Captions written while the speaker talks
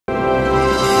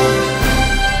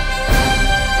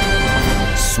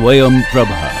Swayam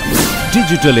Prabha.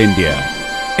 Digital India.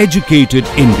 Educated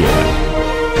India.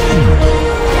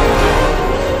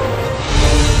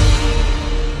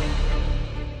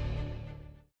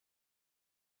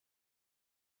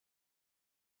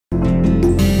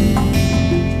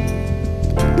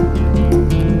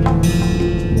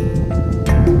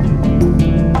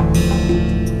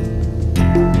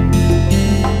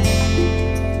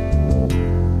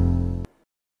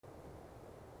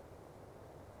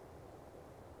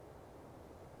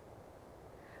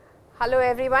 Hello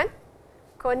everyone,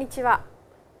 konnichiwa.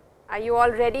 Are you all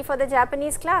ready for the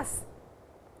Japanese class?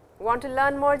 Want to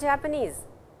learn more Japanese?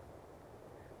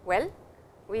 Well,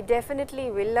 we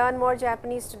definitely will learn more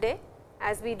Japanese today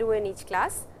as we do in each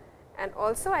class, and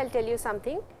also I will tell you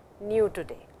something new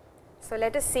today. So,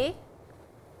 let us see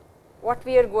what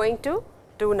we are going to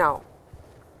do now.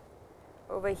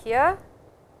 Over here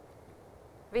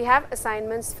we have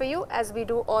assignments for you as we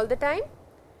do all the time.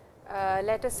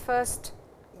 Let us first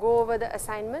go over the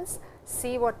assignments,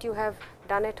 see what you have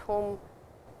done at home,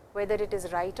 whether it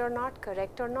is right or not,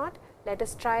 correct or not. Let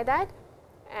us try that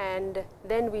and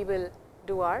then we will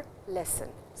do our lesson.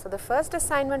 So, the first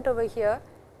assignment over here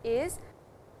is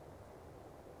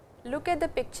look at the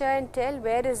picture and tell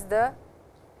where is the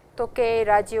toke,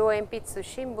 radio, enpitsu,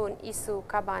 shimbun, isu,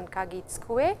 kaban, kagi,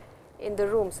 tsukue in the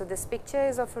room. So, this picture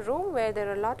is of a room where there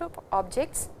are a lot of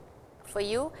objects for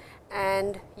you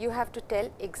and you have to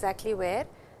tell exactly where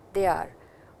they are.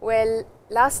 Well,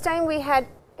 last time we had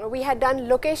done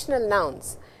locational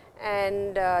nouns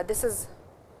and this is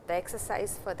the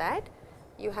exercise for that.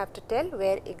 You have to tell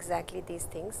where exactly these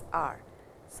things are.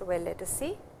 So, well, let us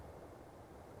see.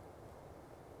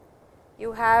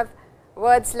 You have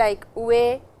words like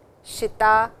ue,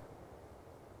 shita,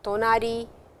 tonari,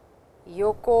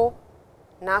 yoko,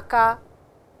 naka,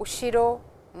 ushiro,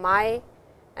 mae,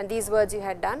 and these words you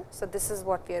had done. So, this is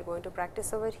what we are going to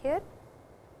practice over here.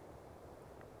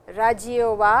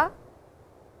 Radio wa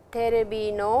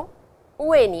terebi no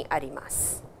ue ni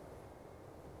arimasu.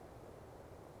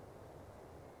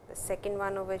 The second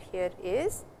one over here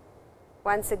is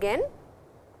once again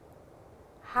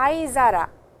haizara.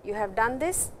 You have done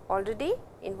this already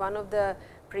in one of the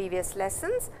previous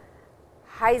lessons.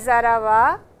 Haizara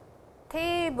wa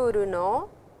teburu no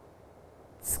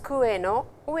tsukue no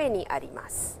ue ni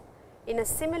arimasu. In a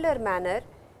similar manner,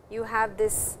 you have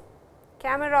this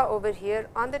camera over here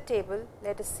on the table.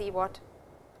 Let us see what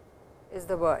is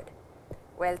the word.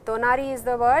 Well, tonari is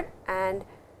the word and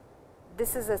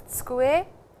this is a tsukue,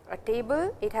 a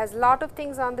table. It has lot of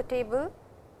things on the table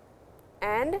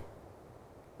and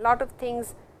lot of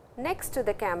things next to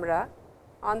the camera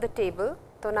on the table.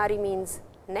 Tonari means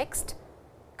next.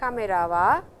 Kamera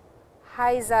wa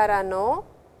haizara no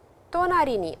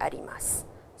tonari ni arimasu.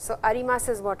 So, arimasu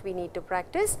is what we need to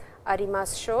practice.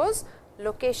 Arimasu shows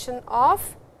location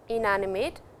of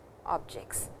inanimate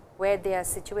objects, where they are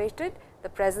situated, the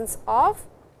presence of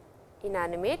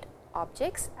inanimate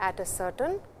objects at a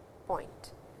certain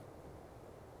point.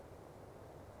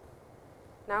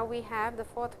 Now, we have the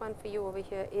fourth one for you over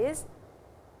here is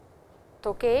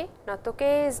toke. Now, toke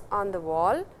is on the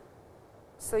wall.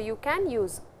 So, you can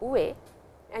use ue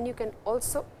and you can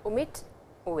also omit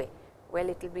ue. Well,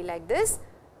 it will be like this.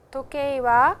 Toke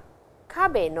wa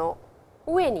kabe no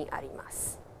ue ni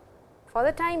arimasu. For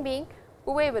the time being,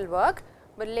 ue will work,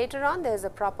 but later on there is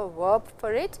a proper verb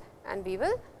for it and we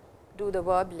will do the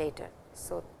verb later.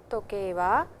 So, toke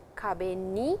wa kabe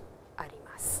ni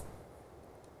arimasu.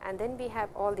 And then we have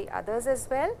all the others as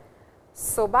well.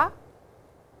 Soba,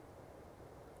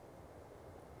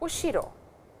 ushiro.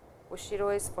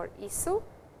 Ushiro is for isu.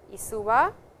 Isu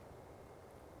wa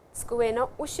tsukue no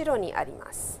ushiro ni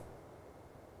arimasu.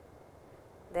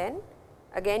 Then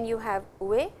again you have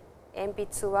ue,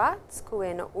 enpitsu wa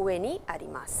tsukue no ue ni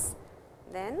arimasu.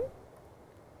 Then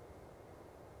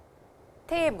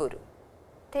teburu,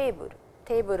 teburu,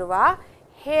 teburu wa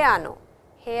heya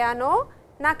no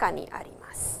naka ni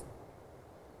arimasu.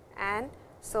 And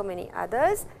so many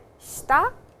others.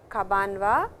 Shita, kaban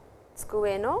wa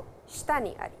tsukue no shita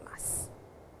ni arimasu.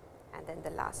 And then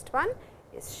the last one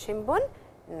is shimbun,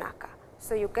 naka.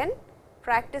 So, you can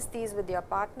practice these with your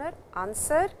partner,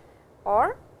 answer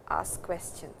or ask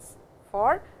questions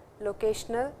for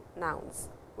locational nouns,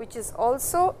 which is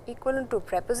also equivalent to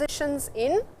prepositions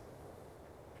in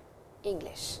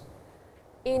English.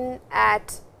 In,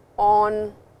 at,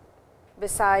 on,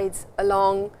 besides,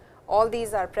 along, all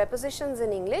these are prepositions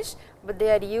in English, but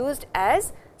they are used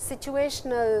as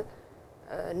situational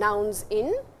nouns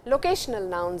in locational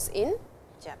nouns in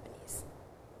Japanese.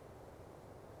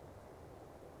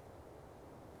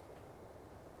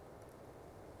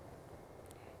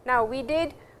 Now, we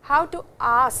did how to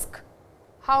ask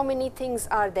how many things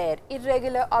are there,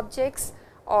 irregular objects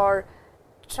or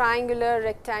triangular,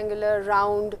 rectangular,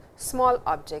 round, small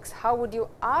objects. How would you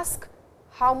ask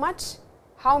how much,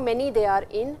 how many they are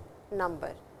in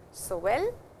number? So,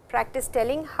 well, practice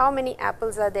telling how many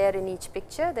apples are there in each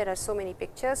picture. There are so many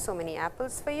pictures, so many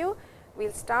apples for you. We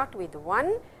will start with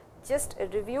 1, just a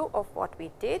review of what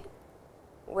we did.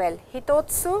 Well,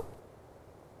 hitotsu,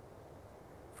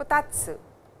 futatsu,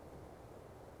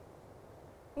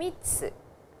 mitsu,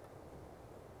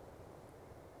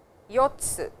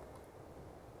 yotsu,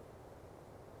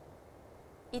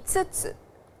 itsutsu,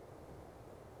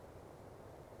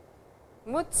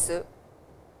 mutsu,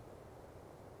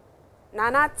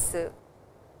 nanatsu,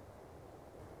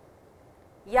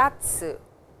 yatsu,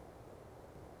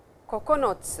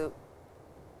 kokonotsu,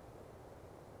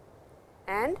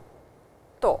 and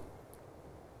to.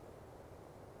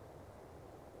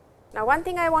 Now, one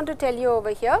thing I want to tell you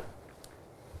over here,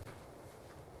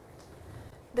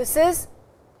 this is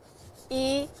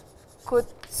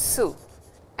ikutsu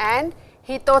and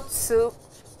hitotsu,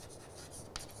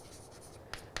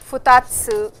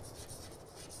 futatsu,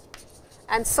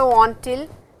 and so on till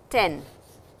 10,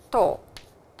 to.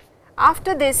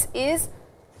 After this is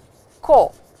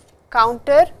ko,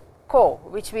 counter ko,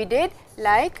 which we did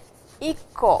like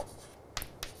ikko,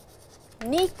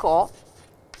 niko,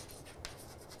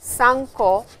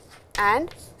 sanko,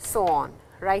 and so on,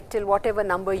 right till whatever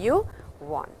number you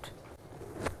want.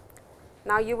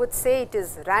 Now, you would say it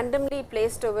is randomly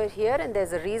placed over here, and there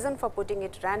is a reason for putting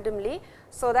it randomly,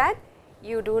 so that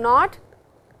you do not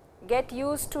get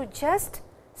used to just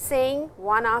saying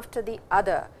one after the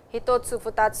other, hitotsu,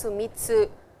 futatsu,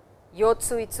 mitsu,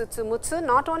 yotsu, itsutsu, mutsu.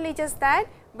 Not only just that,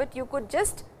 but you could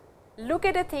just look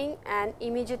at a thing and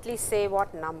immediately say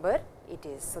what number it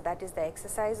is. So, that is the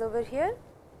exercise over here.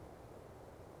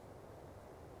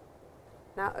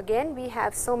 Now, again we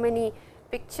have so many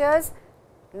pictures,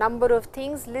 number of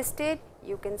things listed.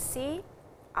 You can see,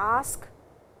 ask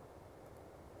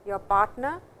your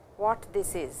partner what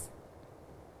this is.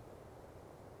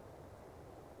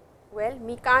 Well,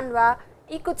 mikan wa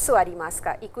ikutsu arimasu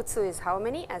ka? Ikutsu is how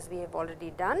many, as we have already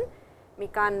done.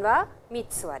 Mikan wa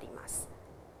mitsu arimasu.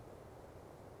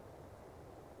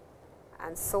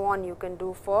 And so on you can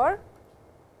do for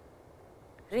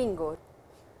ringo.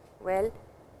 Well,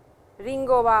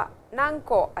 ringo wa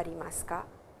nanko arimasu ka?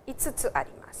 Itsutsu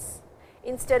arimasu.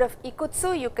 Instead of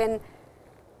ikutsu, you can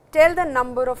tell the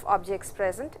number of objects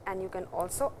present, and you can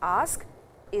also ask,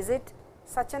 is it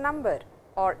such a number,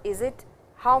 or is it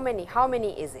how many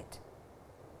is it?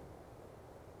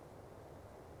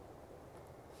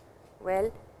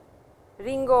 Well,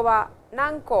 ringo wa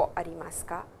nanko arimasu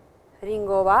ka?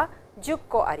 Ringo wa 10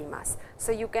 ko arimasu.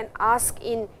 So, you can ask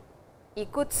in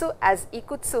ikutsu as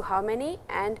ikutsu how many,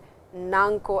 and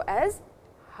nanko as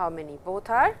how many, both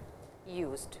are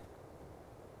used.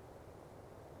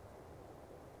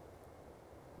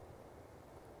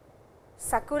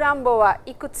 Sakurambo wa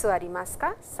ikutsu arimasu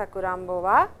ka? Sakurambo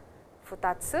wa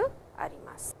 2つ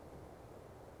arimasu.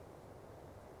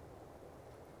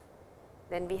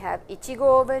 Then we have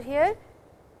ichigo over here.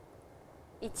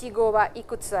 Ichigo wa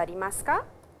ikutsu arimasu ka?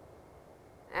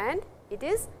 And it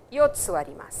is 4つ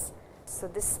arimasu. So,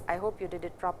 this I hope you did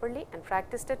it properly and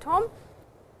practiced at home.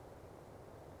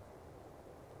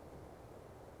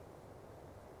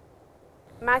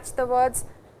 Match the words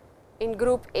in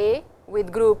group A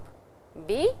with group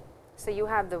B. So, you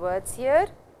have the words here.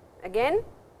 Again,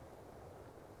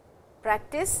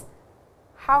 practice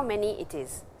how many it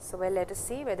is. So, well, let us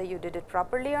see whether you did it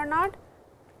properly or not.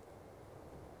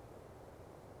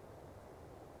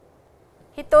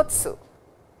 Hitotsu,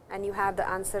 and you have the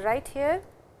answer right here.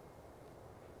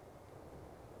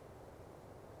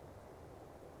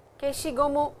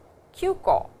 Keshigomu 9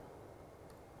 ko.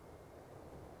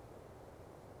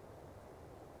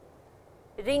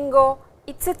 Ringo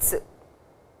 5つ.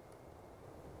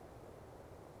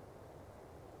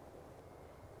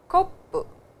 Koppu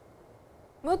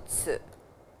 6つ.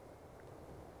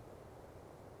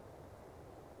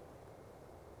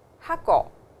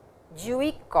 Hako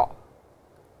 11個.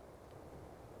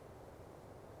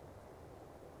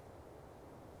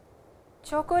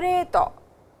 Chocolate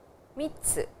 3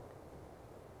つ.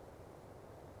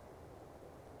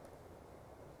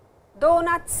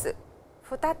 Donuts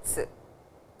 2つ.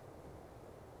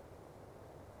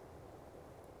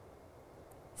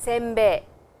 Senbei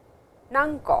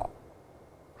何個?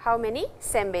 How many?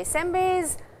 Senbei. Senbei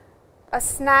is a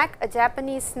snack, a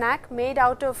Japanese snack made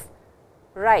out of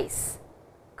rice,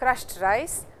 crushed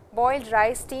rice, boiled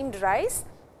rice, steamed rice,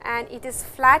 and it is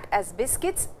flat as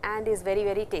biscuits and is very,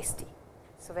 very tasty.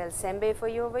 So, well, senbei for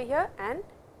you over here, and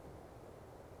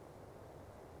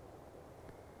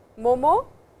momo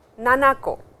 7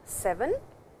 ko, 7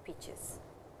 peaches.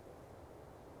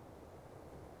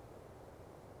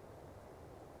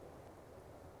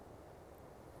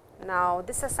 Now,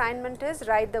 this assignment is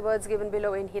write the words given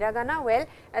below in hiragana. Well,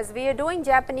 as we are doing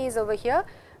Japanese over here,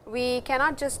 we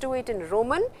cannot just do it in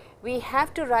Roman, we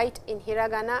have to write in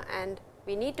hiragana, and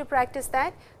we need to practice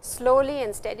that slowly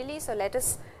and steadily. So, let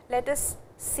us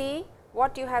see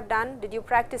what you have done. Did you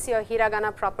practice your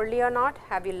hiragana properly or not?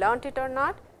 Have you learnt it or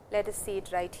not? Let us see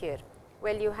it right here.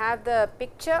 Well, you have the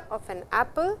picture of an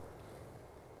apple,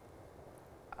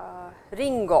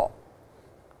 ringo.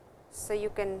 So, you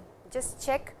can just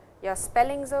check your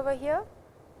spellings over here.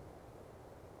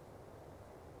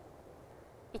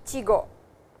 Ichigo,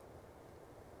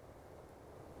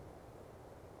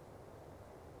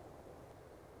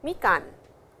 mikan,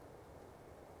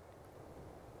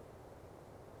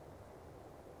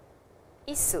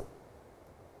 isu,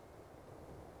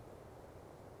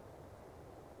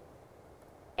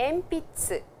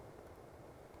 enpitsu,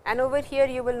 and over here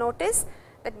you will notice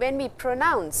that when we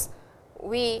pronounce,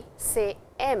 we say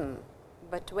M,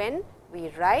 but when we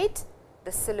write,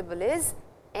 the syllable is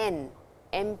N,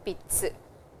 enpitsu.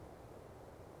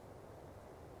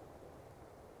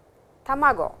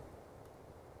 Tamago,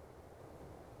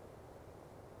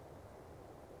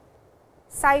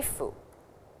 saifu,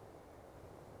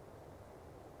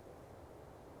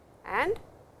 and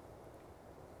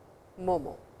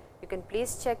momo. You can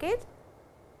please check it.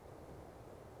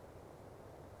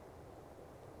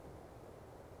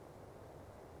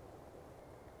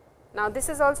 Now, this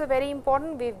is also very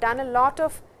important. We have done a lot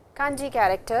of kanji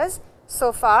characters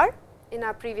so far in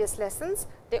our previous lessons.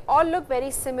 They all look very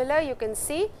similar. You can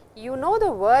see, you know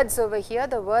the words over here,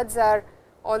 the words are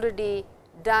already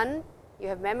done, you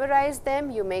have memorized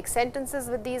them, you make sentences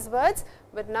with these words,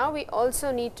 but now we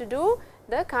also need to do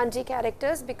the kanji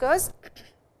characters, because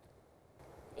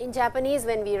in Japanese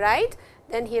when we write,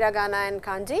 then hiragana and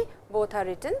kanji both are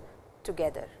written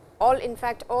together. All, in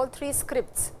fact, all 3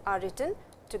 scripts are written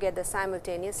together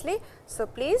simultaneously. So,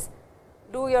 please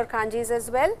do your kanjis as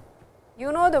well.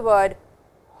 You know the word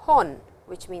hon,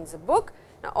 which means a book.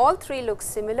 Now, all 3 look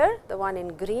similar. The one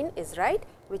in green is right,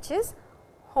 which is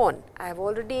hon. I have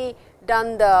already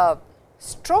done the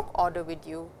stroke order with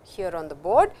you here on the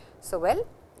board. So, well,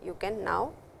 you can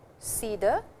now see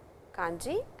the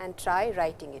kanji and try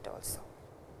writing it also.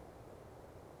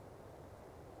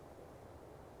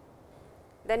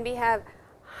 Then we have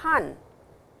han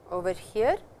over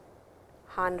here,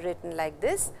 han written like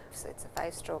this. So, it is a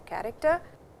 5-stroke character.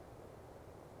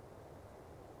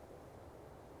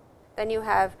 Then you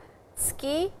have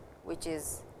tsuki, which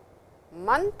is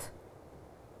month.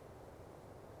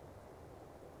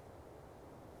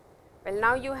 Well,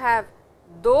 now you have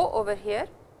do over here,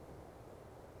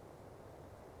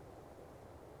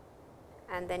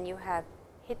 and then you have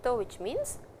hito, which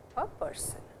means a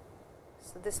person.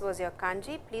 So, this was your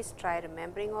kanji. Please try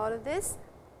remembering all of this.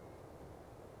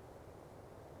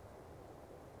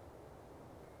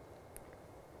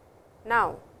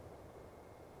 Now,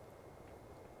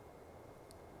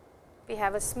 we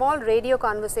have a small radio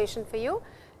conversation for you.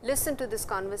 Listen to this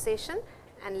conversation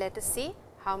and let us see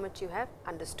how much you have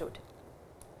understood.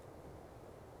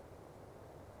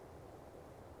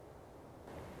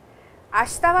 明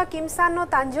日はキムさんの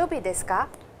誕生日ですか？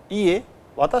いいえ、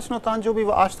私の誕生日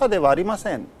は明日ではありま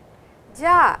せん。じ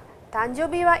ゃあ、誕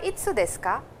生日はいつです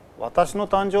か？私の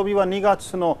誕生日は2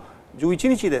月の11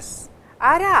日です。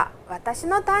あら、私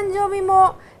の誕生日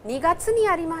も2月に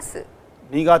あります。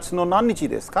2月の何日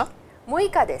ですか？6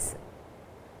日です。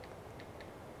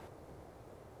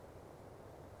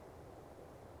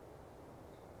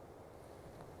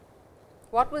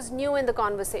What was new in the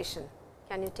conversation?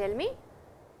 Can you tell me?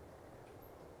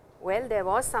 Well, there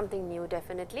was something new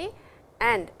definitely,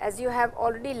 and as you have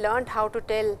already learnt how to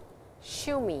tell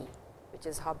shumi, which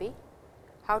is hobby,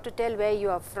 how to tell where you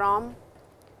are from,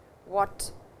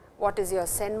 what is your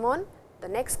senmon, the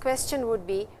next question would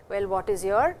be, well, what is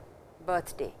your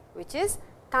birthday, which is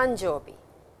tanjobi.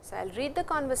 So, I will read the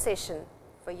conversation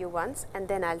for you once and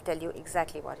then I will tell you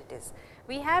exactly what it is.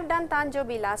 We have done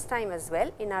tanjobi last time as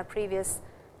well in our previous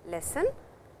lesson.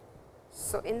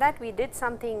 So, in that we did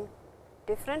something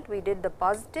different, we did the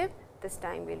positive, this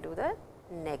time we will do the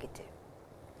negative.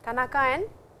 Tanaka and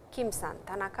Kim-san,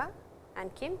 Tanaka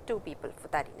and Kim, 2 people,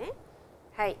 2人ね。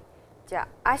はい。じゃ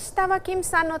あ、明日はキム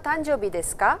さんの誕生日で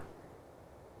すか？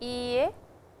いいえ、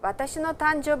私の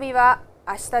誕生日は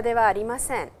明日ではありま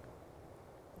せん。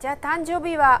じゃあ、誕生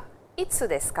日はいつ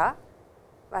ですか？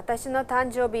私の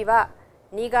誕生日は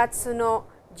2月の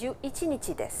11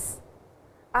日です。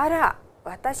あら、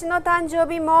私の誕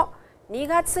生日も2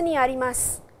月にありま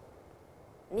す。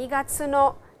2月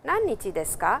の何日で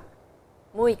すか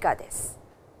 ?6 日です。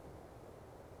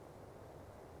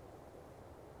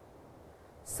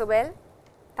So well,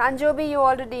 誕生日 you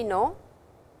already know.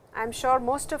 I am sure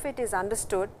most of it is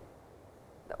understood.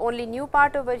 The only new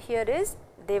part over here is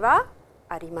では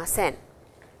ありません。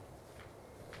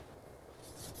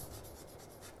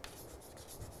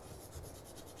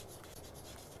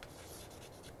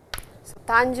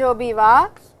誕生日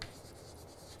は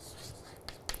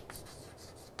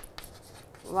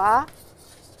明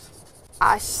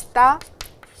日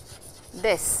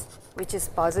です which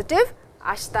is positive.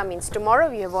 明日 means tomorrow.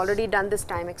 We have already done this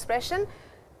time expression.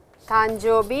 誕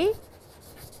生日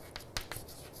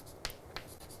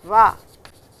は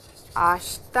明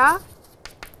日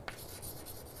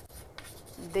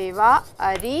では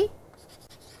あり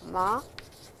ま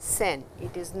せん。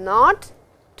It is not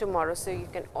tomorrow. So, you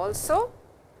can also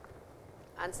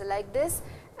answer like this,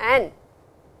 and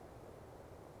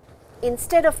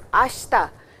instead of ashta,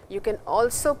 you can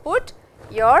also put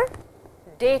your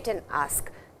date and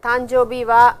ask. 誕生日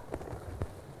は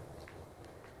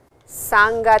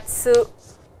3月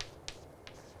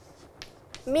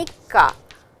3日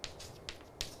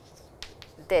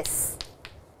です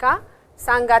か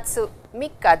 ?3 月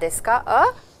3日ですか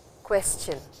 ?A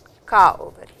question. Ka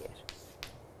over here.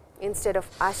 Instead of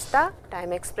ashta,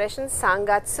 time expression 3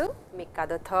月3日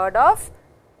the 3rd of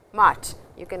March.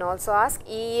 You can also ask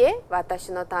いいえ、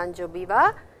私の誕生日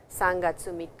は3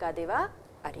月3日では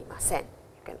ありません。You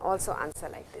can also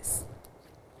answer like this.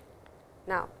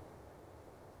 Now,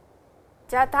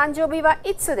 じゃあ誕生日は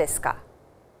いつですか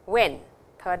 ?When?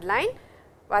 Third line.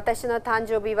 私の誕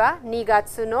生日は2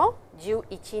月の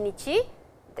11日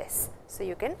です。So,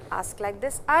 you can ask like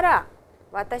this. あら、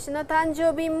私の誕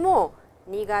生日も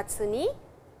2月に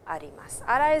あります。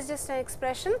あら is just an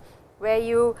expression where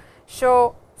you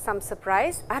show some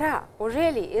surprise. あら、oh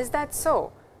really, is that so?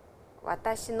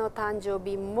 私の誕生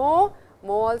日も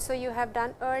also you have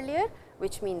done earlier,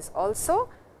 which means also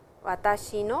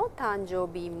私の誕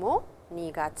生日も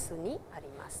2月にあり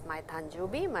ます。My 誕生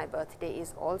日, my birthday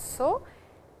is also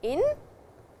in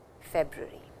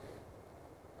February.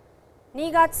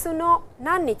 2月の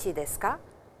何日ですか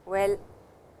Well,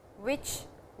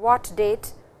 what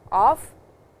date of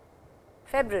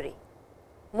February?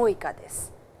 6日で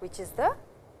す。Which is the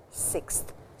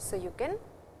 6th. So, you can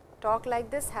talk like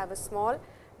this, have a small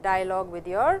dialogue with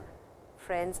your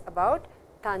friends about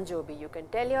Tanjobi. You can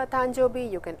tell your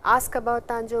Tanjobi, you can ask about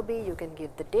Tanjobi, you can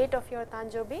give the date of your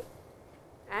Tanjobi,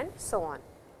 and so on.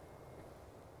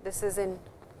 This is in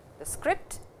the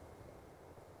script.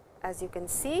 As you can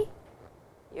see,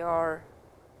 your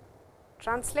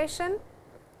translation,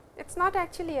 it is not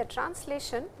actually a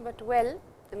translation, but well,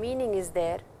 the meaning is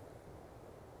there.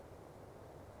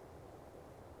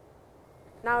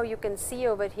 Now, you can see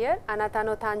over here, あなた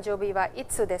の誕生日はい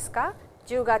つですか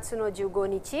 ?10 月の15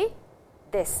日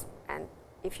です。And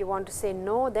if you want to say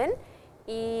no, then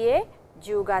いいえ、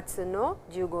10月の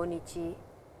15日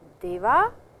で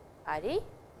はあり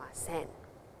ません。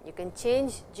You can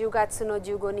change 10月の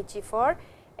15日 for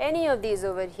any of these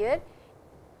over here.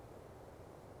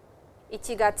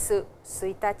 1月1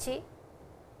日、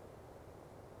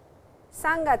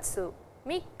3月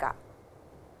3日、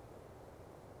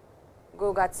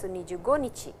5月25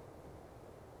日、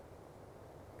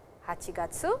8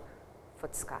月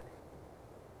2日。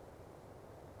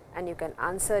And you can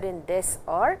answer in this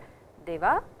or で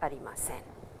はありません。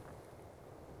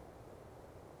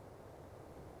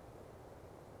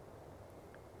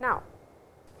Now,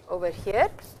 over here,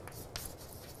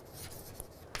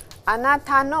 あな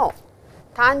たの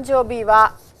誕生日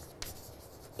は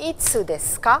いつで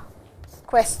すか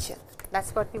Question.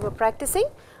 That's what we were practicing.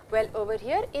 Well, over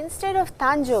here, instead of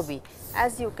誕生日,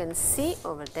 as you can see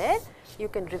over there, you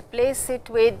can replace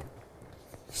it with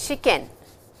試験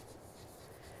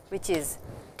which is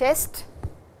test,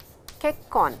 結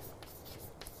婚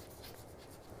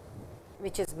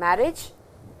which is marriage,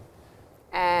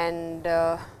 and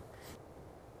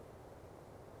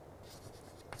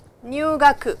入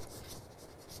学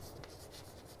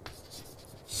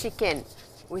試験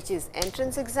which is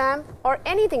entrance exam, or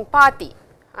anything party.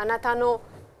 あなたの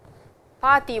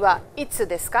パーティーはいつ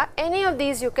ですか Any of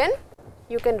these you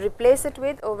can replace it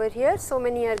with over here. So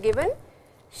many are given.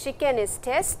 試験 is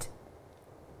test,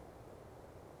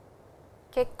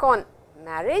 結婚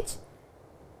marriage,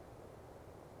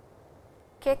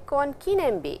 結婚記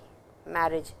念日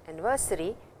marriage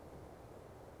anniversary,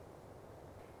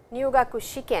 入学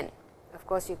試験 of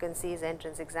course you can see is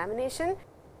entrance examination,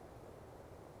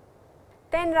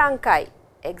 Tenrankai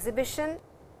exhibition,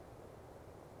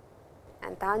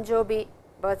 and Tanjobi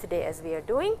birthday as we are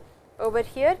doing. Over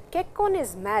here kekkon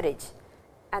is marriage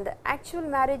and the actual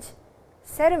marriage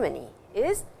ceremony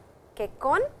is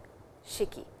kekkon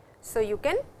shiki. So, you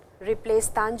can replace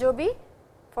Tanjobi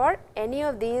for any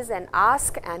of these and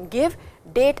ask and give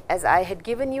date as I had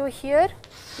given you here.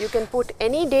 You can put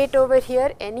any date over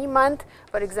here, any month.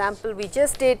 For example, we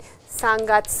just did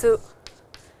Sangatsu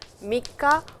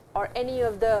Mikka or any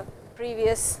of the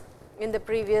previous, in the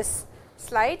previous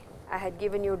slide I had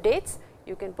given you dates.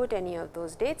 You can put any of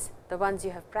those dates, the ones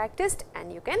you have practiced,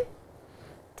 and you can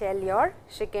tell your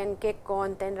shiken,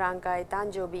 kekkon, tenrankai,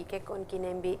 tanjobi, kekkon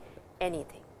kinembi,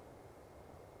 anything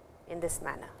in this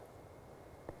manner.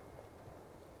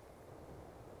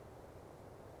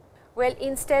 Well,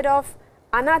 instead of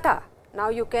anata, now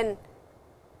you can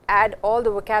add all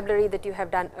the vocabulary that you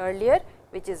have done earlier,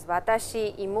 which is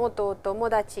watashi, imoto,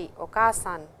 tomodachi,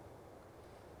 okasan,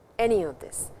 any of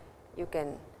this you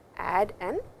can add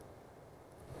and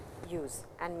use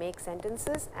and make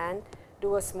sentences and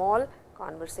do a small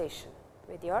conversation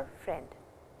with your friend.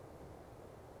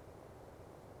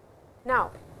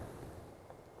 Now,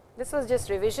 this was just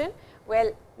revision.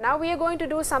 Well, now we are going to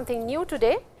do something new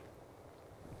today.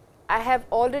 I have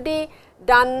already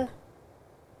done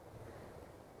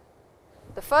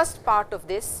the first part of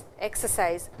this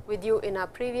exercise with you in our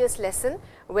previous lesson,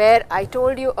 where I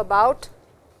told you about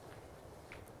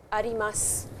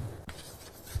arimasu,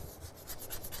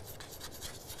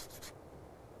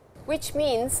 which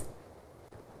means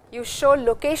you show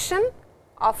location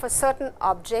of a certain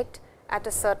object at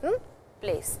a certain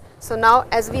place. So, now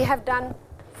as we have done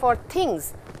for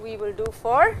things, we will do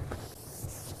for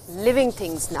living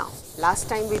things now. Last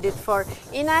time we did for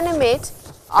inanimate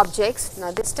objects,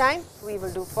 now this time we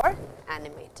will do for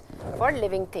animate, for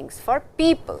living things, for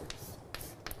people.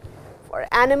 For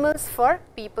animals, for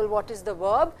people, what is the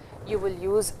verb you will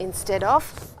use instead of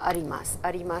arimasu?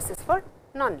 Arimasu is for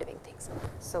non-living things.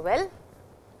 So, well,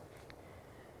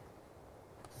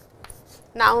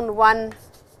 noun 1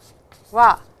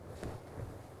 wa,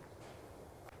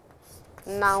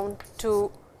 noun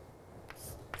 2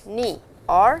 ni,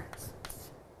 or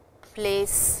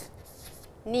place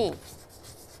ni,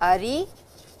 arimasu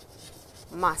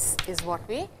is what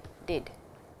we did.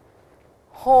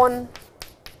 Hon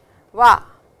wa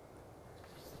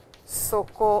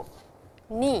soko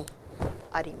ni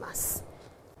arimasu,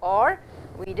 or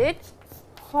we did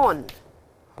hon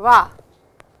wa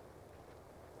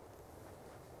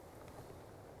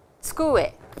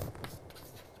tsukue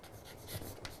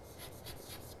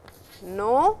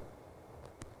no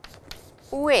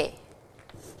ue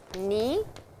ni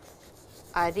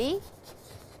arimasu.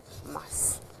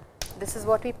 This is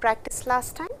what we practiced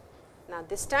last time. Now,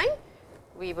 this time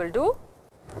we will do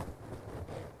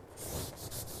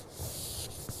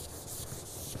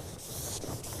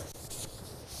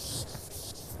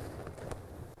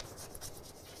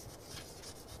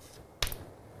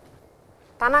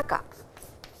Tanaka.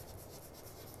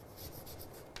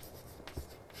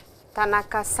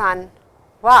 Tanaka-san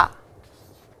wa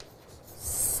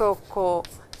soko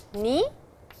ni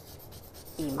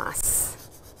imasu.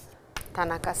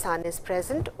 Tanaka-san is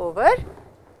present over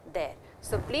there.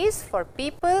 So, please, for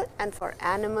people and for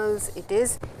animals it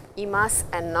is imasu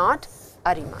and not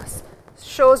arimasu.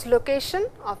 Shows location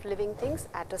of living things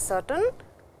at a certain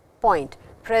point,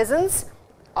 presence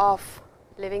of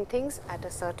living things at a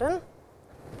certain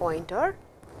point or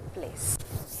place.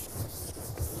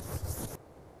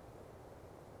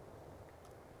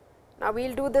 Now, we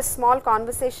will do this small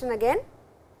conversation again.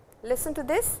 Listen to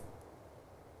this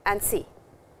and see.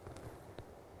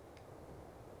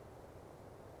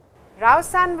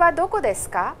 Rao-san wa doko desu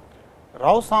ka?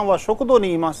 ラオさんは食堂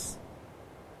にいます。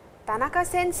 Tanaka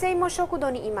sensei mo shokudo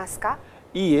ni imasu ka?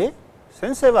 いいえ、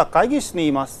先生は会議室に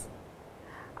います。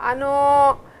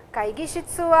会議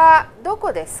室はど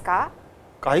こですか？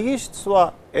会議室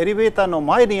はエレベーターの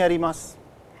前にあります。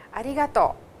ありが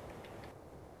と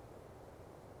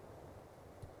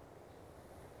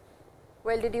う。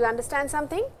Well, did you understand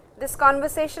something? This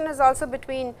conversation is also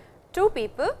between two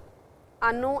people,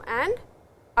 Anu and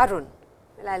Arun.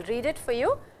 Well, I will read it for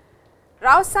you.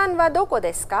 Rao-san wa doko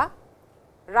desu ka?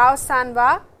 Rao-san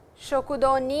wa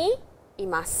shokudo ni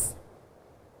imasu.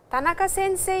 Tanaka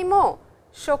sensei mo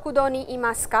shokudo ni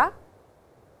imasu ka?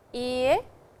 Iie,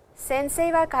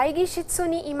 sensei wa kaigi shitsu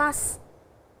ni imasu.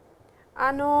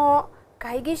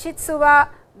 会議室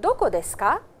はどこです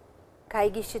か？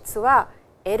会議室は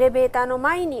エレベーターの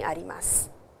前にありま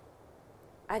す。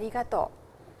ありがと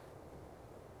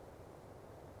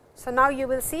う。So now you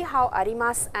will see how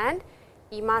arimasu and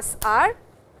imasu are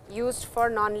used for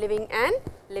non-living and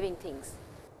living things.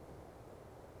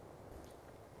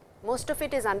 Most of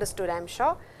it is understood, I am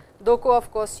sure. Doko,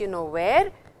 of course, you know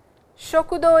where.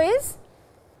 Shokudo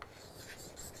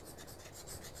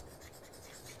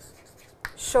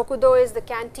is the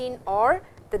canteen or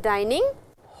the dining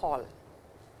hall.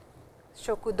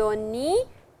 Shokudo ni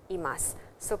imasu.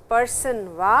 So,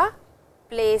 person wa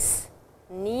place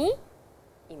ni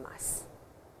imasu.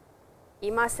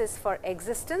 Imasu is for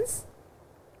existence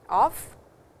of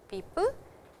people,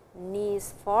 ni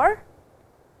is for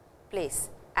place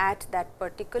at that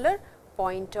particular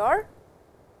point or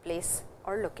place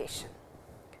or location.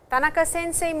 Tanaka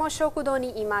sensei mo shokudo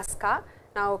ni imasu ka?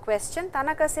 Now, a question,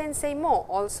 Tanaka sensei mo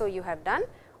also you have done.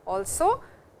 Also,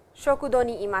 shokudo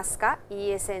ni imasu ka?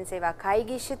 Ie sensei wa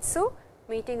kaigi shitsu,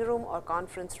 meeting room or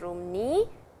conference room ni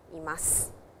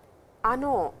imasu.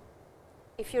 Ano,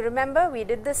 if you remember, we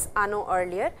did this ano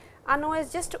earlier. Ano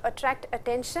is just to attract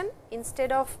attention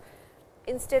instead of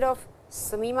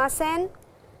sumimasen,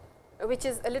 which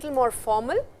is a little more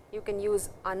formal. You can use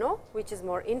ano, which is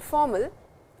more informal.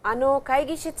 Ano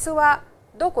kaigi shitsu wa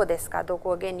doko desu ka?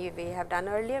 Doko again we have done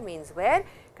earlier, means where.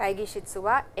 Kaigi shitsu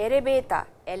wa elevator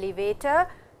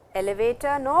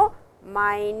no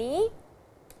mae ni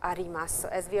arimasu. So,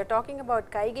 as we are talking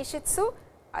about kaigi shitsu,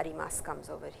 arimasu comes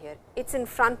over here. It is in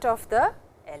front of the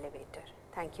elevator.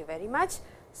 Thank you very much.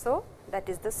 So, that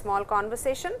is the small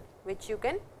conversation which you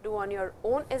can do on your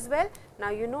own as well. Now,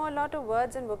 you know a lot of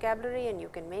words and vocabulary, and you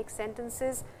can make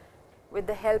sentences with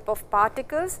the help of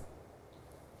particles.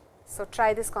 So,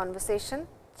 try this conversation,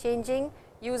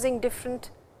 using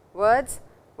different words,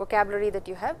 vocabulary that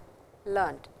you have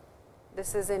learned.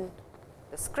 This is in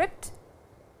the script,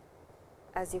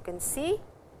 as you can see.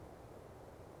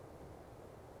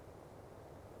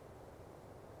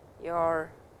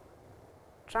 Your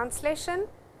translation,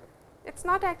 it is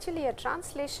not actually a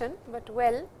translation, but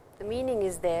well, the meaning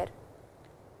is there.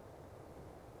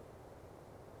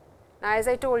 Now, as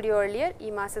I told you earlier,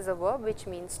 imasu is a verb which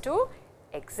means to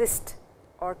exist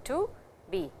or to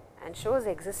be, and shows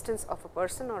existence of a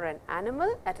person or an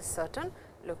animal at a certain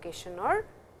location or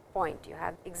point. You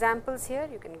have examples here,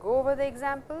 you can go over the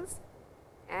examples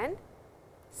and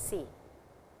see.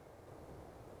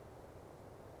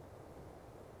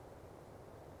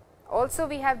 Also,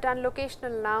 we have done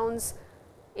locational nouns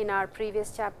in our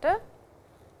previous chapter.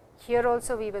 Here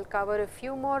also we will cover a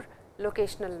few more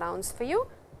locational nouns for you.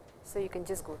 So, you can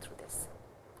just go through this.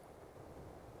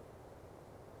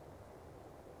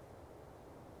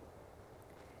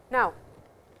 Now,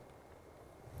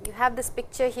 you have this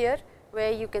picture here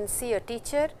where you can see a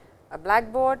teacher, a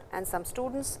blackboard and some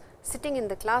students sitting in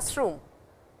the classroom.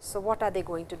 So, what are they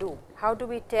going to do? How do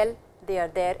we tell they are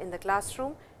there in the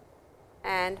classroom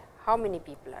and how many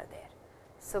people are there?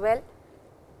 So, well,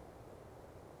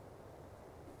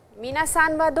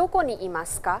 minasan wa doko ni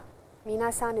imasu ka?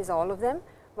 Minasan is all of them.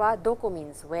 Wa doko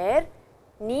means where,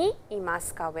 ni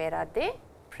imasu ka, where are they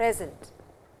present.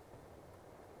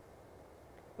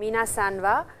 Minasan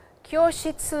wa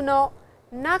kyoshitsu no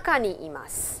naka ni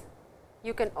imasu.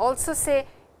 You can also say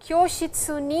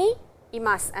kyoshitsu ni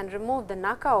imasu and remove the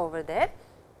naka over there,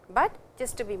 but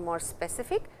just to be more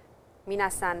specific,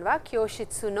 minasan wa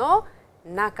kyoshitsu no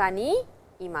naka ni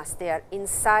imasu. They are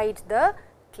inside the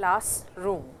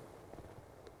classroom.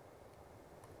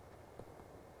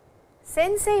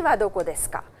 Sensei wa doko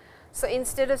desu ka? So,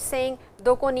 instead of saying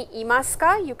doko ni imasu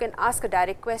ka, you can ask a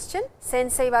direct question.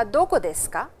 Sensei wa doko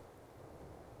desu ka?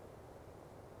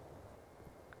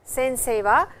 Sensei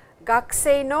wa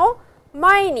gakusei no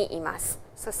mae ni imasu.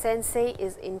 So, sensei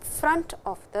is in front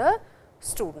of the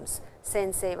students.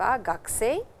 Sensei wa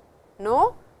gakusei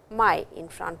no mae, in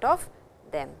front of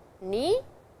them, ni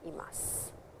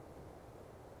imasu.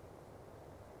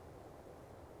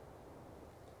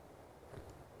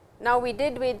 Now, we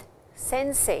did with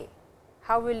sensei.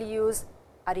 How will you use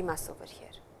arimasu over here?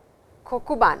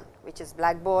 Kokuban, which is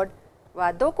blackboard,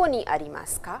 wa doko ni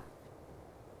arimasu ka?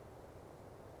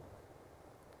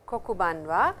 Kokuban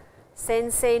wa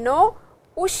sensei no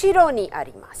ushiro ni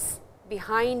arimasu,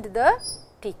 behind the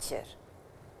teacher.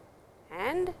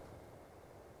 And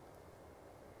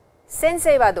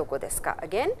sensei wa doko desu ka?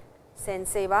 Again,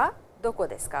 sensei wa doko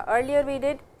desu ka? Earlier we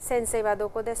did sensei wa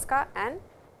doko desu ka, and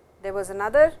there was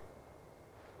another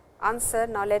answer.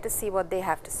 Now, let us see what they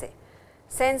have to say.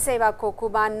 Sensei wa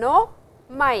kokuban no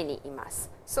mae ni imasu.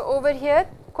 So, over here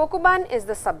kokuban is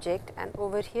the subject and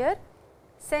over here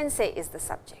sensei is the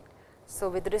subject. So,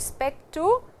 with respect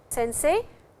to sensei,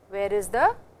 where is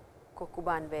the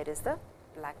kokuban, where is the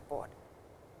blackboard?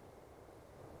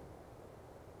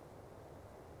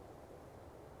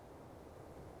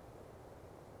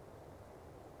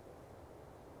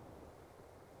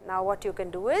 Now, what you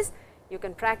can do is, you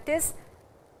can practice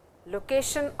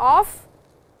location of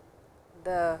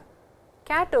the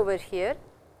cat over here.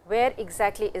 Where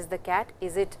exactly is the cat?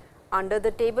 Is it under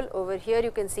the table? Over here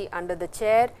you can see under the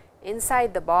chair,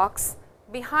 inside the box,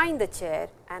 behind the chair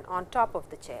and on top of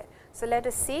the chair. So, let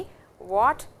us see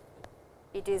what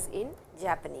it is in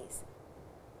Japanese.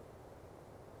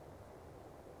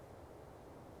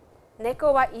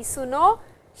 Neko wa isu no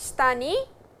shita ni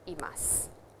imasu.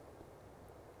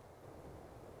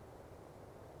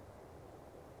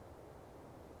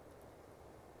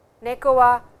 Neko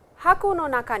wa hako no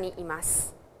naka ni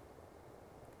imasu.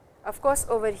 Of course,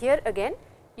 over here again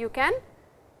you can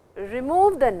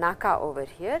remove the naka over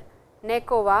here.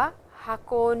 Neko wa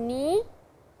hako ni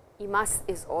imasu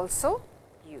is also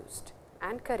used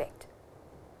and correct.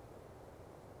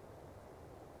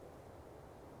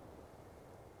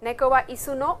 Neko wa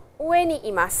isu no ue ni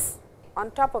imasu, on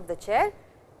top of the chair,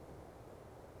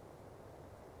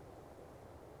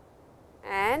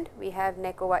 and we have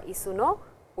neko wa isu no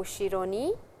ushiro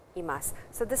ni imasu.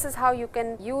 So, this is how you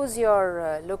can use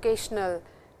your locational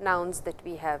nouns that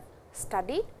we have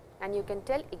studied, and you can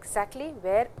tell exactly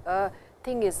where a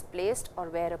thing is placed or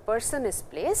where a person is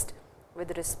placed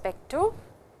with respect to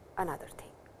another thing.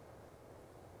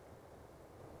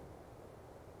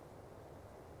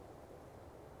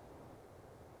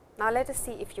 Now, let us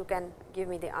see if you can give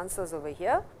me the answers over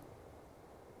here.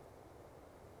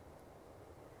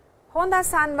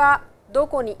 Honda-san wa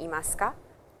doko ni imasu ka?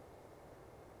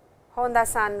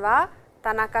 Honda-san wa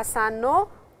Tanaka-san no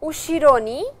ushiro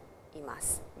ni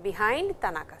imasu, behind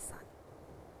Tanaka-san.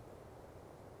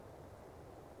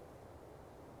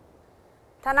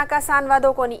 Tanaka-san wa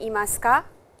doko ni imasu ka?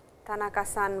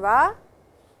 Tanaka-san wa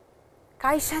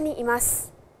kaisha ni imasu.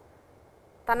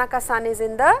 Tanaka-san is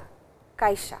in the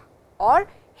kaisha, or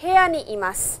heya ni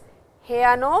imasu.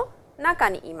 Heya no naka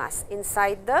ni imasu,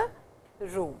 inside the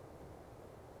room.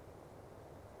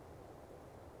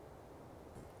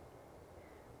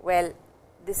 Well,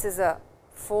 this is a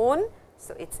phone,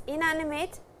 so it is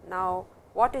inanimate. Now,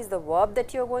 what is the verb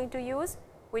that you are going to use?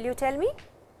 Will you tell me?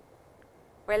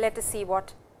 Well, let us see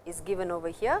what is given over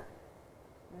here.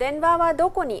 Denwa wa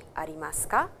doko ni arimasu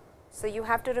ka? So, you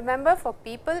have to remember, for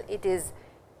people it is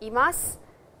imasu,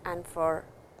 and for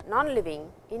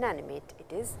non-living inanimate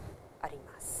it is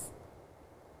arimasu.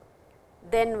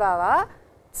 Denwa wa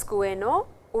tsukue no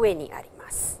ue ni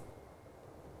arimasu.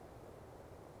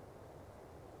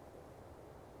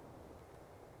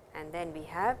 And then we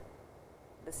have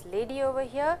this lady over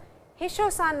here.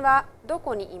 Hisho-san wa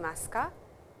doko ni imasu ka?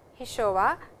 Hisho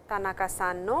wa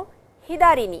Tanaka-san no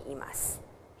hidari ni imasu.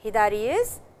 Hidari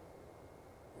is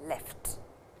left,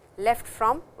 left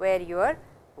from where you are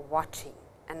watching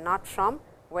and not from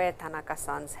where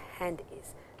Tanaka-san's hand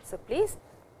is. So, please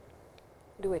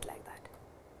do it like that.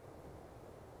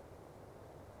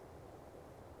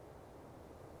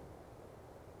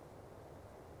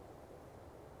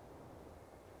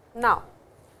 Now,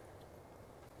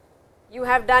 you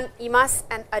have done imasu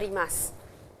and arimasu.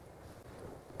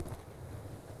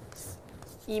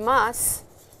 Imasu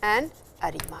and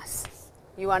arimasu.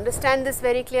 You understand this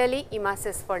very clearly. Imasu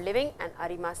is for living and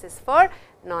arimasu is for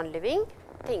non-living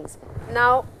things.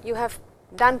 Now, you have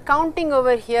done counting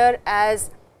over here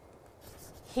as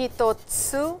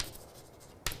hitotsu,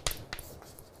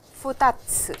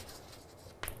 futatsu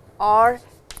or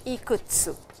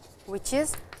ikutsu, which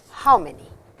is how many,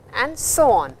 and so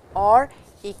on, or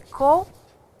ikko,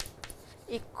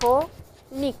 ikko,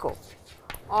 niko,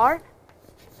 or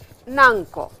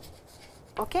nanko,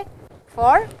 okay,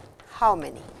 for how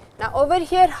many. Now, over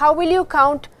here how will you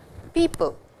count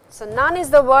people? So, nan is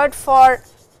the word for,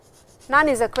 nan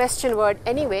is a question word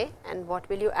anyway, and what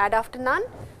will you add after nan?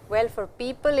 Well, for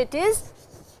people it is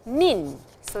nin.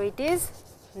 So, it is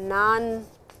nan,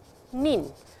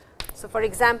 nin. So, for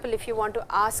example, if you want to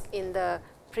ask in the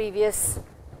previous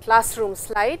classroom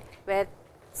slide where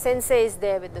sensei is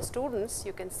there with the students,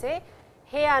 you can say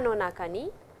heya no naka ni,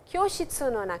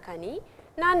 kyoshitsu no naka ni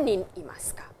nan nin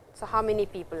imasu ka? So, how many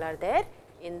people are there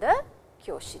in the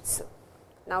kyoshitsu?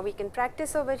 Now, we can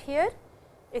practice over here.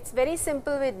 It is very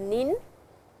simple with nin,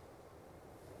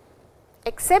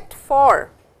 except for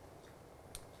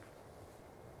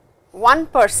one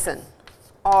person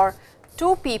or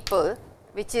two people,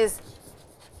 which is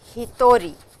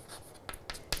hitori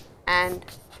and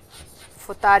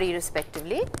futari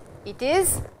respectively. It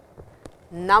is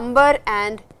number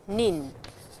and nin,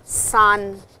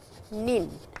 san nin,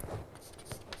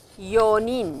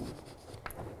 yonin,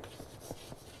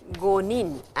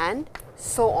 gonin, and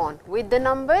so on. With the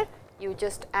number you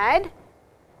just add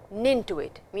nin to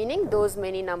it, meaning those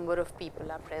many number of people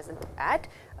are present at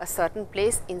a certain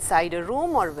place inside a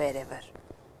room or wherever.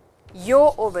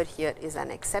 Yo over here is an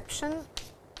exception,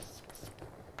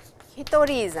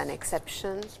 hitori is an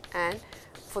exception, and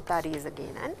futari is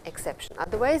again an exception.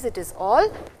 Otherwise, it is all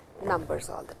numbers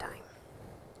all the time.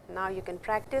 Now, you can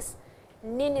practice.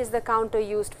 Nin is the counter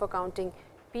used for counting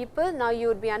people. Now, you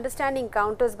would be understanding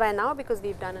counters by now, because we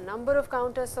have done a number of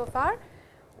counters so far.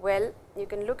 Well, you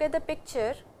can look at the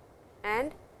picture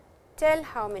and tell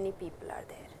how many people are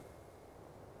there.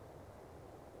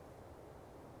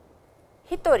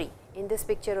 Hitori, in this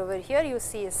picture over here, you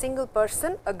see a single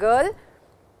person, a girl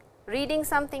reading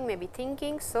something, maybe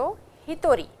thinking. So,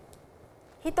 hitori,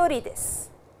 hitori desu.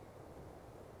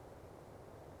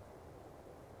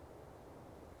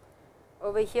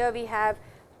 Over here we have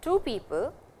two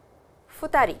people,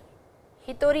 futari.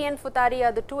 Hitori and futari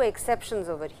are the two exceptions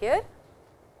over here.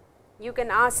 You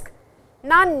can ask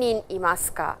nan nin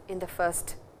imasu ka in the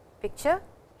first picture,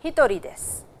 hitori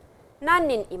desu. Nan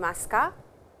nin imasu ka,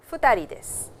 futari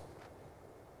desu.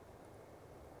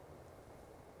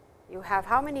 You have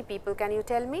how many people, can you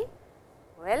tell me?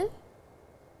 Well,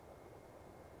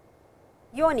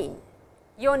 yonin,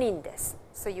 yonin desu.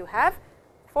 So, you have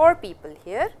 4 people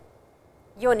here,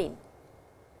 yonin.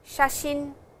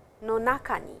 Shashin no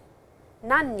naka ni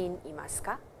nan nin imasu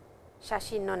ka?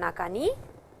 Shashin no naka ni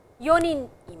yonin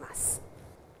imasu.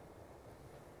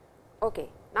 Okay.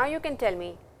 Now, you can tell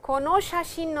me, kono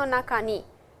shashin no naka ni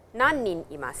nan nin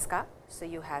imasu ka? So,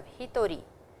 you have hitori,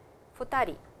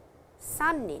 futari,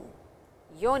 sannin,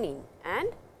 yonin and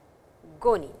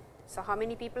gonin. So, how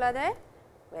many people are there?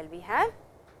 Well, we have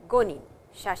gonin.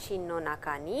 Shashin no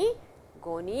naka ni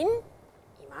gonin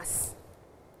imasu.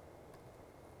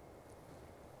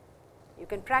 You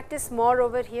can practice more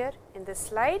over here in this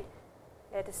slide.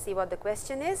 Let us see what the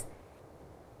question is.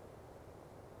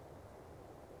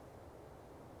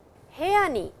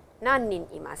 Heya ni nan nin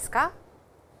imasu ka?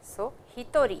 So,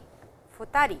 hitori,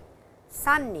 futari,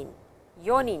 sannin,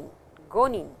 yonin,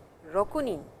 gonin,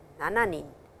 rokunin, nananin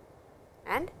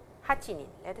and hachinin.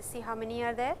 Let us see how many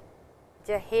are there.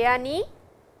 Heya ni,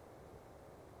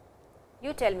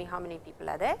 you tell me how many people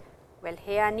are there. Well,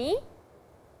 heya ni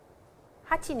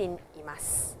 8人いま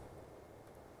す。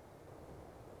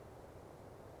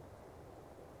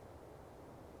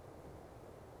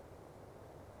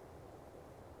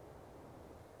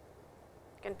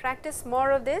You can practice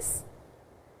more of this.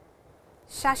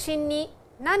 写真に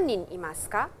何人います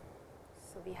か?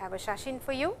 So, we have a 写真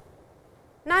for you.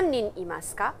 何人いま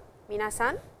すか? 皆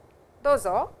さんどう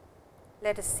ぞ。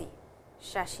Let us see.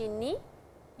 写真に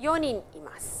4人い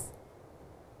ます。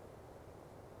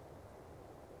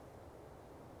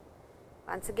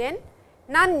Once again,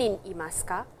 何人います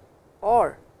か?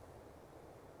 Or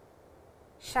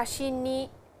写真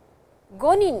に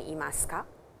5人いますか?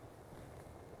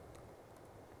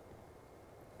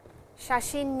 写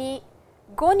真に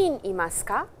5人います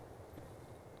か?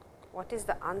 What is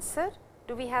the answer?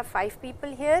 Do we have 5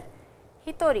 people here?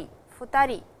 1人、2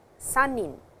人、3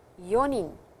人、4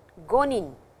人、5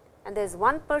人 and there is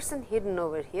one person hidden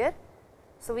over here.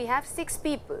 So, we have 6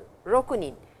 people, 6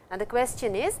人 and the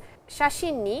question is 写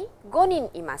真に5人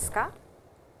いますか?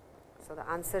 So, the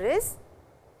answer is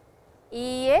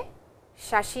いいえ、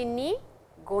写真に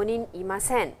5人いま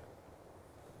せん。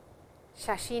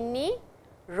写真に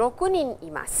6人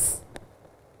います。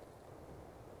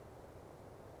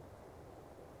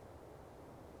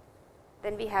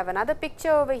Then we have another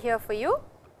picture over here for you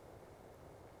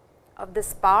of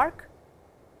this park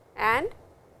and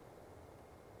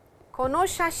この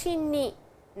写真に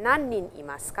何人い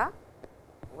ますか?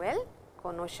 Well,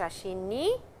 この写真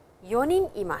に4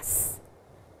人います。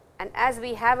And as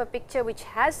we have a picture which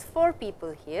has 4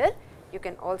 people here, you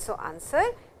can also answer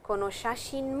この写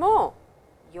真も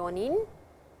4人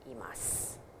いま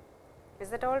す。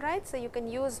Is that all right? So, you can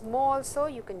use mo also,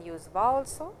 you can use wa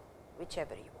also,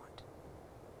 whichever you want.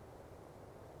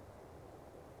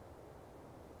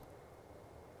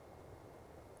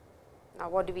 Now,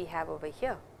 what do we have over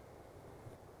here?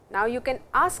 Now, you can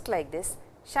ask like this,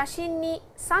 写真に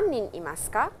3人います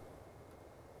か?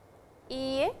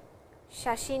 いいえ、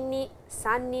写真に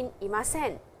3人いませ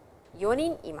ん。4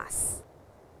人います。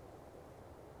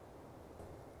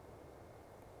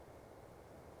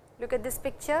Look at this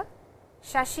picture.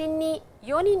 写真に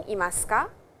4人いますか?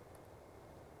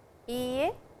 いい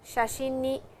え、写真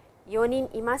に4人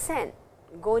いません。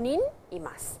5人い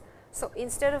ます。So,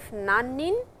 instead of 何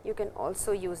人, you can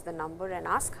also use the number and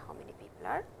ask how many people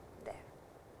are there.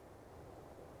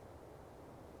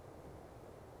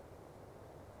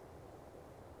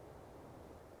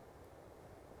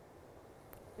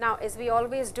 Now, as we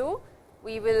always do,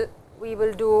 we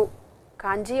will do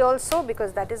kanji also,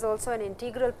 because that is also an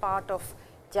integral part of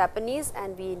Japanese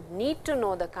and we need to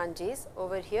know the kanjis.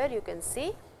 Over here you can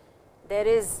see there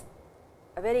is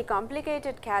a very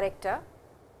complicated character,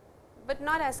 but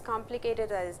not as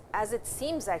complicated as it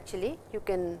seems actually. You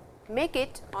can make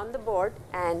it on the board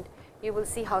and you will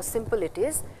see how simple it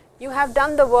is. You have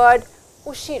done the word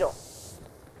ushiro.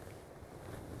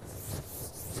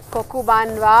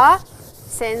 Kokuban wa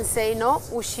sensei no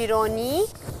ushiro ni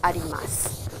arimasu,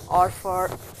 or for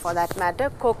that matter,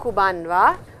 kokuban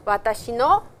wa watashi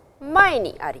no mae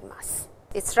ni arimasu.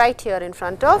 It is right here in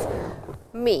front of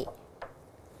me.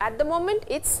 At the moment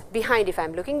it is behind. If I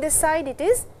am looking this side, it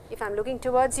is, if I am looking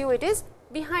towards you, it is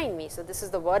behind me. So, this is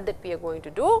the word that we are going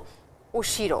to do,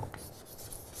 ushiro.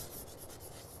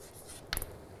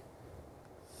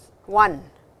 1,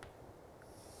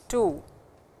 2,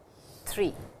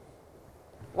 3.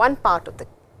 One part of the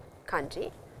kanji,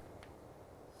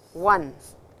 1,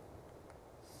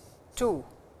 2,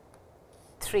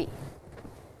 3.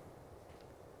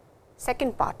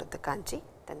 Second part of the kanji,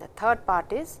 then the third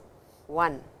part is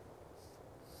 1,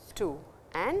 2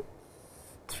 and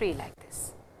 3 like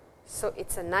this. So, it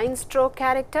is a 9-stroke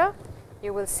character.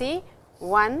 You will see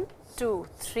 1, 2,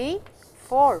 3,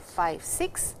 4, 5,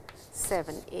 6,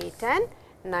 7, 8 and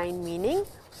 9, meaning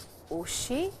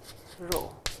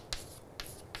ushiro.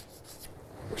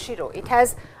 Ushiro. It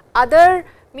has other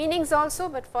meanings also,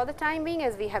 but for the time being,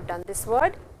 as we have done this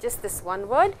word, just this one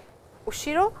word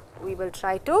ushiro, we will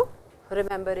try to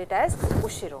remember it as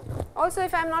ushiro. Also,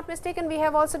 if I am not mistaken, we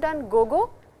have also done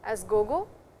gogo as gogo,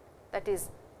 that is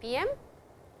PM,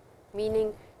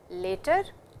 meaning later.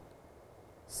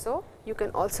 So, you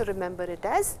can also remember it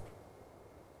as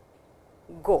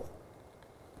go.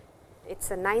 It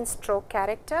is a 9-stroke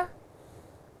character.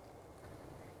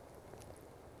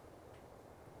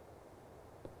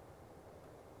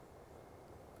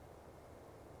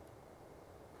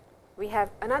 We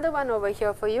have another one over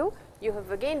here for you. You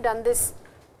have again done this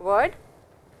word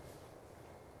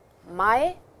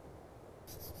mae.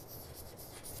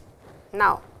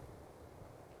 Now,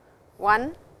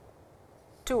 1,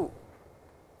 2,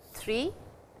 3.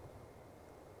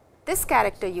 This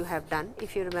character you have done,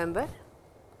 if you remember,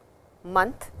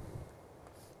 month,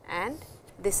 and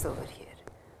this over here.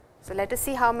 So, let us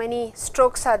see how many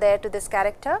strokes are there to this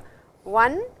character.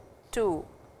 1, 2,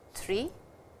 3,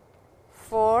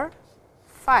 4,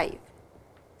 5,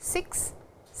 6,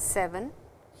 7,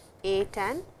 8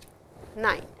 and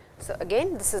 9. So,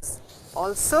 again this is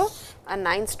also a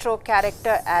 9-stroke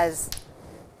character as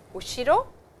ushiro,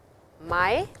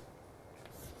 mae,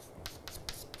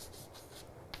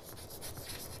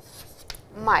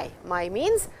 mae. Mae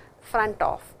means front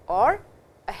of or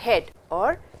ahead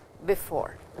or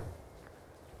before.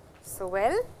 So,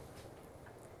 well,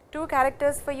 2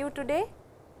 characters for you today.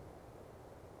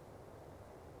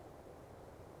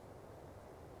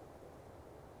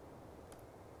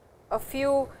 A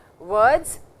few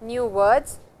words, new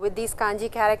words with these kanji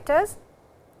characters.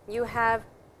 You have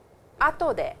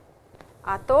ato de,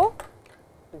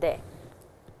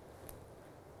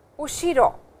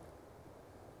 ushiro,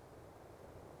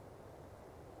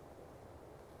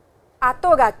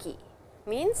 atogaki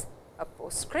means a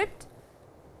postscript,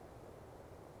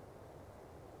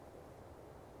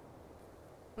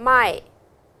 mae,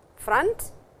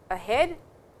 front, ahead,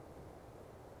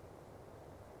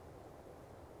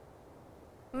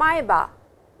 maeba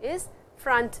is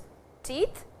front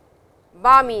teeth,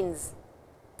 ba means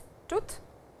tooth,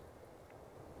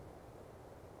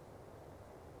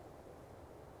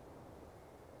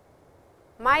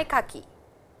 maekaki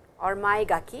or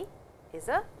maegaki is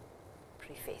a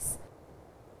preface.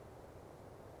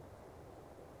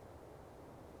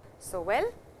 So,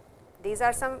 well, these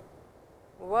are some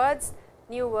words,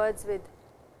 new words with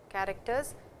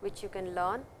characters which you can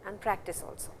learn and practice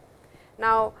also.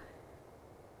 Now,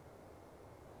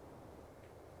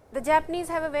 the Japanese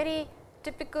have a very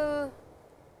typical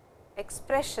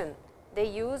expression they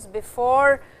use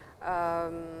before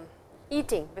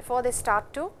eating, before they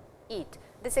start to eat.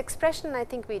 This expression I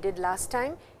think we did last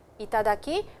time,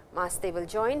 itadaki, must they will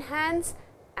join hands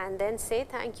and then say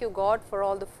thank you God for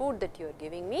all the food that you are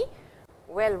giving me.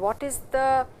 Well, what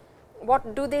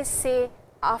do they say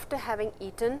after having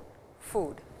eaten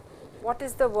food? What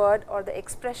is the word or the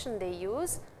expression they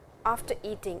use after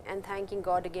eating and thanking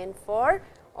God again for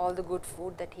all the good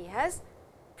food that He has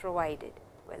provided?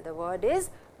 Well, the word is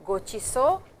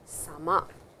gochiso sama.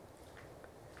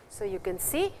 So, you can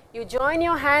see, you join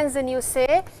your hands and you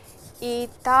say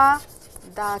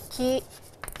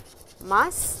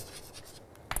itadakimasu,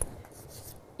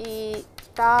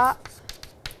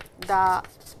 da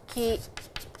ki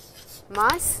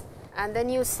mas, and then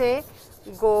you say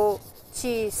go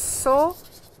chi so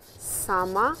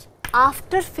sama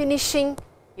after finishing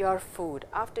your food.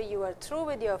 After you are through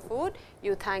with your food,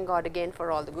 you thank God again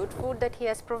for all the good food that He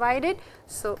has provided.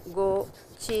 So, go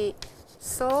chi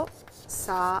so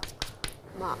sa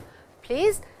ma.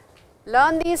 Please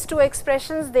learn these two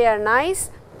expressions, they are nice,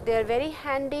 they are very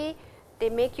handy, they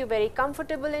make you very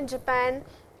comfortable in Japan,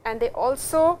 and they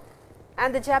also,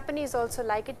 and the Japanese also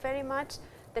like it very much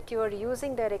that you are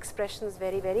using their expressions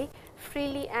very, very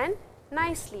freely and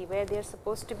nicely where they are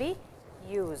supposed to be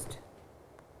used.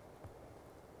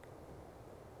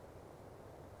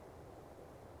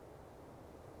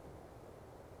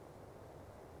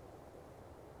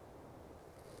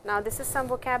 Now, this is some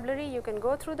vocabulary. You can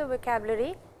go through the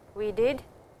vocabulary. We did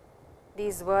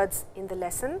these words in the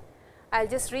lesson. I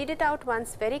will just read it out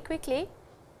once very quickly.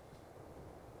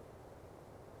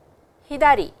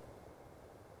 Hidari,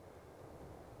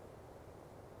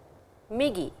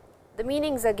 migi, the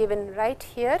meanings are given right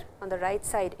here on the right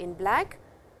side in black.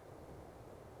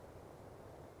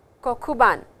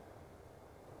 Kokuban,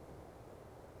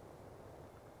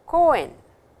 koen,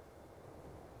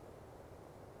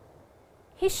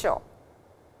 hisho,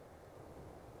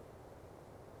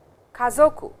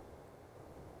 kazoku,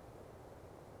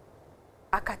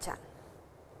 akachan.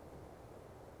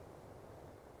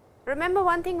 Remember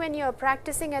one thing, when you are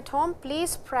practicing at home,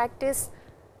 please practice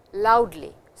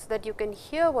loudly so that you can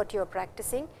hear what you are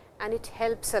practicing, and it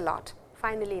helps a lot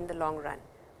finally in the long run.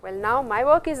 Well, now my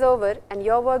work is over and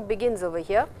your work begins over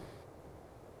here.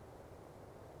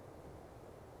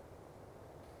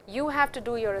 You have to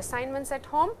do your assignments at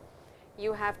home.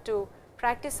 You have to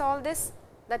practice all this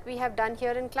that we have done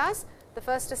here in class. The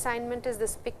first assignment is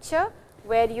this picture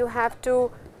where you have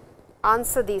to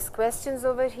answer these questions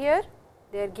over here.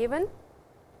 They are given.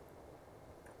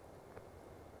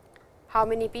 How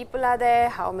many people are there?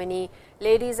 How many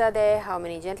ladies are there? How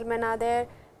many gentlemen are there?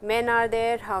 Men are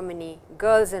there? How many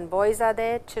girls and boys are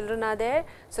there? Children are there?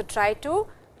 So, try to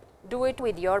do it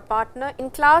with your partner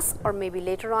in class or maybe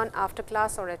later on after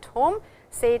class or at home.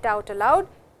 Say it out aloud.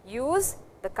 Use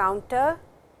the counter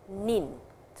nin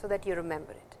so that you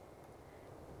remember it.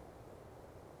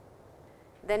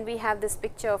 Then we have this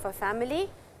picture of a family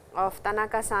of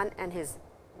Tanaka-san and his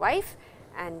wife,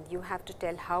 and you have to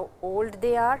tell how old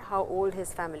they are, how old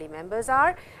his family members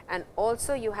are, and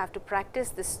also you have to practice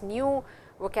this new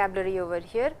vocabulary over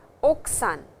here.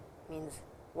 Okusan means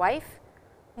wife,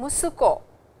 musuko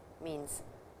means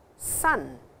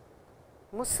son,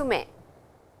 musume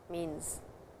means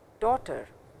daughter,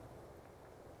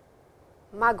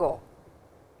 mago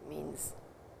means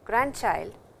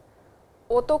grandchild,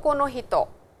 otoko no hito,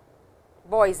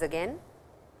 boys again,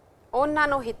 onna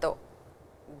no hito,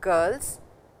 girls,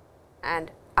 and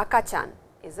akachan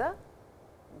is a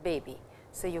baby.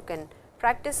 So, you can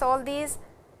practice all these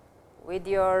with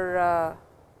your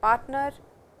partner,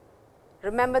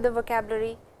 remember the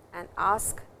vocabulary and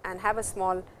ask and have a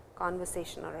small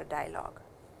conversation or a dialogue.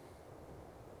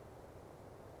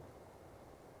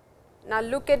 Now,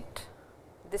 look at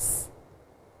this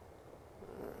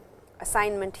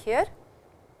assignment here.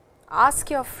 Ask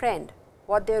your friend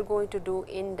what they are going to do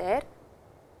in their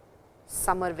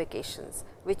summer vacations,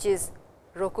 which is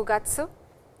Rokugatsu,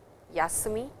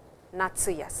 Yasumi,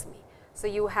 Natsu Yasumi. So,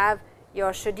 you have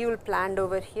your schedule planned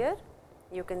over here.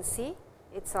 You can see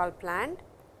it is all planned.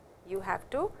 You have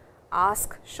to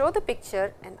ask, show the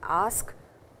picture and ask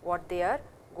what they are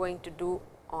going to do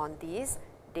on these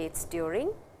dates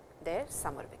during their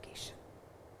summer vacation.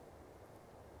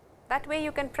 That way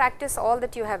you can practice all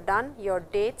that you have done, your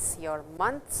dates, your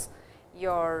months,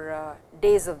 your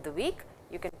days of the week.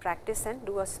 You can practice and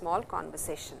do a small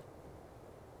conversation.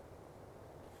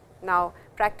 Now,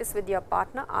 practice with your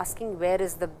partner asking where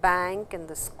is the bank and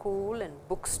the school and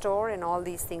bookstore and all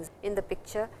these things in the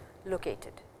picture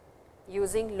located,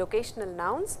 using locational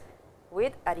nouns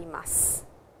with arimasu,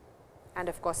 and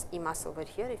of course, imasu over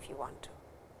here if you want to.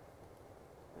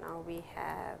 Now, we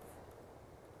have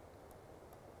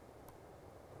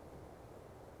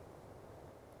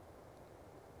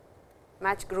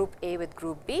match group A with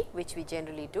group B, which we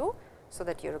generally do, so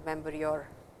that you remember your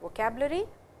vocabulary.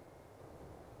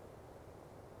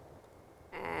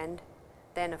 And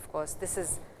then of course, this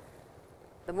is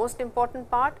the most important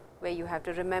part where you have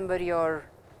to remember your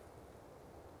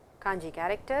kanji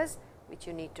characters, which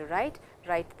you need to write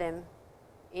them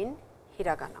in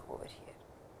hiragana over here.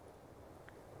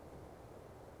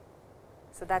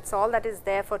 So, that is all that is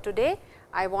there for today.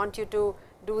 I want you to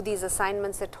do these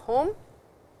assignments at home,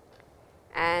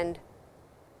 and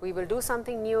we will do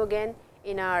something new again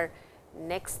in our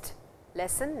next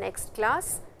lesson, next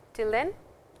class. Till then,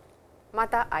 ま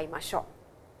た会いましょ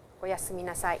う。おやすみ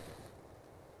なさい。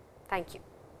Thank you.